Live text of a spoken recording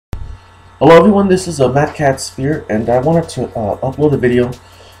Hello everyone, this is Matt Cat Sphere, and I wanted to upload a video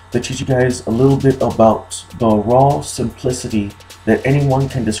to teach you guys a little bit about the raw simplicity that anyone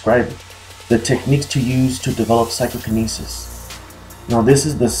can describe, the techniques to use to develop psychokinesis. Now this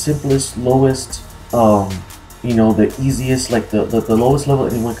is the simplest, lowest, the easiest, like the lowest level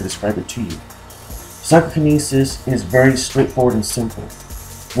anyone could describe it to you. Psychokinesis is very straightforward and simple.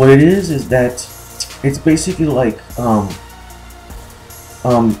 What it is that it's basically like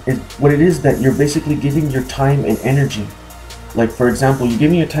what it is that you're basically giving your time and energy. Like for example, you're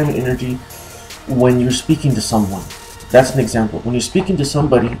giving your time and energy when you're speaking to someone. That's an example. When you're speaking to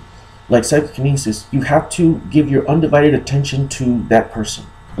somebody, like psychokinesis, you have to give your undivided attention to that person.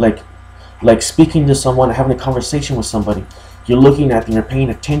 Like speaking to someone, having a conversation with somebody, you're looking at them, you're paying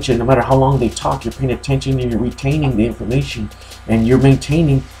attention. No matter how long they talk, you're paying attention and you're retaining the information, and you're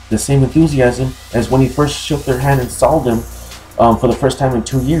maintaining the same enthusiasm as when you first shook their hand and saw them for the first time in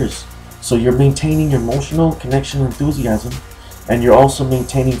 2 years. So you're maintaining your emotional connection, enthusiasm, and you're also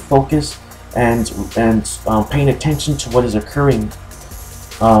maintaining focus and paying attention to what is occurring,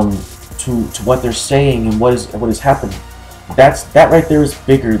 to what they're saying and what is happening. That right there is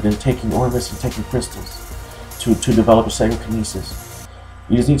bigger than taking ormus and taking crystals to develop a psychokinesis.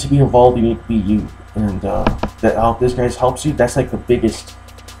 You just need to be involved. You need to be you, and that how this guys helps you. That's like the biggest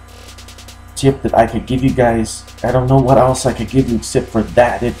tip that I could give you guys. I don't know what else I could give you except for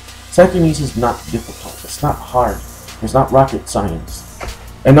that. Psychokinesis is not difficult. It's not hard. It's not rocket science.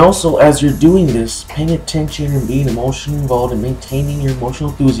 And also, as you're doing this, paying attention and being emotionally involved and maintaining your emotional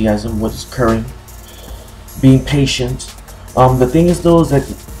enthusiasm, what is occurring, being patient. The thing is though, is that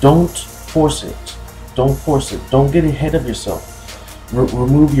don't force it. Don't force it. Don't get ahead of yourself.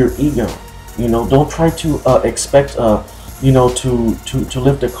 Remove your ego. Don't try to expect to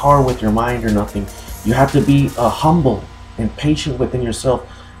lift a car with your mind or nothing. You have to be humble and patient within yourself.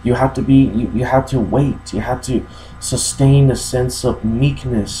 You have to be, you have to wait. You have to sustain a sense of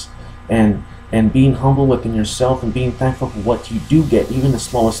meekness and being humble within yourself and being thankful for what you do get, even the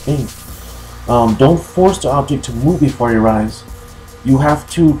smallest things. Don't force the object to move before your eyes. You have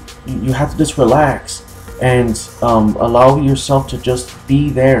to just relax and allow yourself to just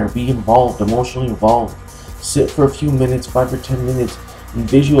be there, be involved, emotionally involved. Sit for a few minutes, 5 or 10 minutes, and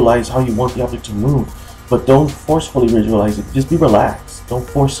visualize how you want the object to move. But don't forcefully visualize it. Just be relaxed. Don't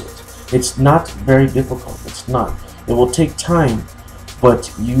force it. It's not very difficult. It's not. It will take time, but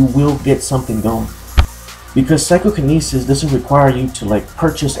you will get something going. Because psychokinesis doesn't require you to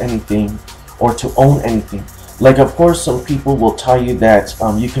purchase anything or to own anything. Of course, some people will tell you that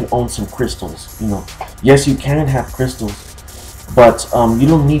you can own some crystals. Yes, you can have crystals, but you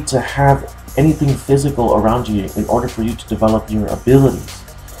don't need to have anything physical around you in order for you to develop your abilities.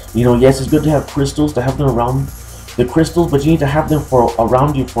 Yes, it's good to have crystals, to have them around the crystals, but you need to have them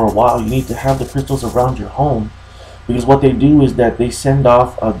around you for a while. You need to have the crystals around your home, because what they do is that they send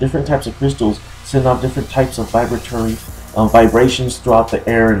off different types of crystals, send off different types of vibratory vibrations throughout the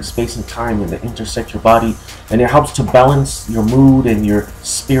air and space and time, and they intersect your body, and it helps to balance your mood and your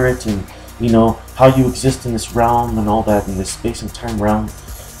spirit and how you exist in this realm and all that, in this space and time realm.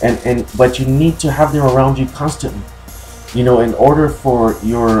 But you need to have them around you constantly, in order for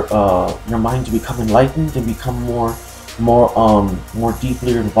your mind to become enlightened and become more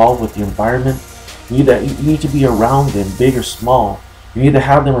deeply involved with the environment. You need to be around them, big or small. You need to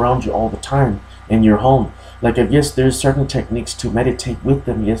have them around you all the time in your home. Yes, there's certain techniques to meditate with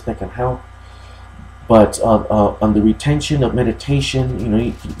them. Yes, that can help. But on the retention of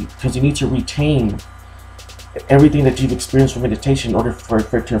meditation, because you need to retain everything that you've experienced from meditation in order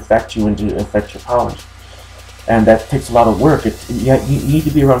for it to affect you and to affect your powers. And that takes a lot of work. You need to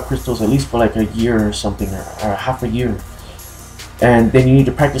be around crystals at least for a year or something, or half a year. And then you need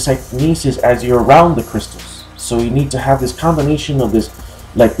to practice psychokinesis as you're around the crystals. So you need to have this combination of this,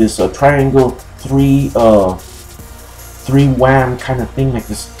 triangle, three wham kind of thing, like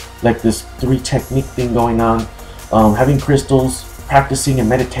this 3 technique thing going on. Having crystals, practicing and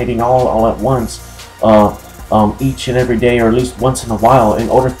meditating all at once, each and every day, or at least once in a while, in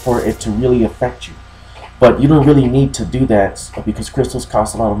order for it to really affect you. But you don't really need to do that, because crystals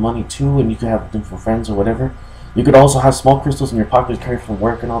cost a lot of money too, and you can have them for friends or whatever. You could also have small crystals in your pocket to carry from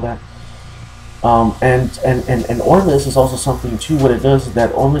work and all that. And ormus is also something too. What it does is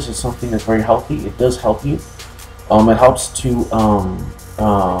that ormus is something that's very healthy. It does help you. It helps to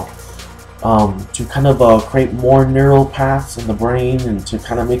kind of create more neural paths in the brain, and to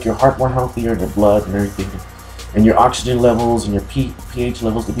kind of make your heart more healthier, the blood and everything, and your oxygen levels and your pH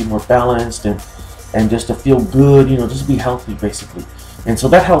levels to be more balanced, and just to feel good, just to be healthy basically. And so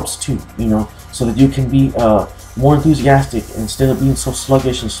that helps too, so that you can be more enthusiastic instead of being so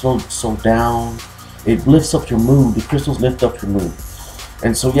sluggish and so down. It lifts up your mood. The crystals lift up your mood.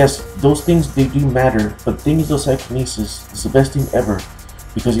 And so yes, those things, they do matter, but things of psychokinesis is the best thing ever,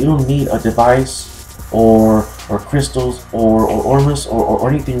 because you don't need a device or crystals or ormus or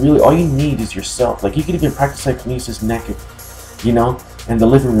anything really. All you need is yourself. Like, you can even practice psychokinesis naked, you know, in the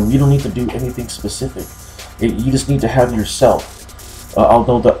living room. You don't need to do anything specific. You just need to have yourself.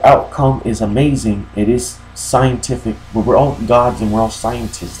 Although the outcome is amazing, it is scientific, but we're all gods and we're all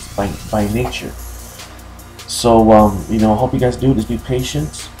scientists by nature. So, you know, I hope you guys do this. Be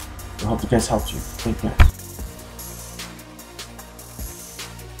patient. I hope you guys helped you. Thank you.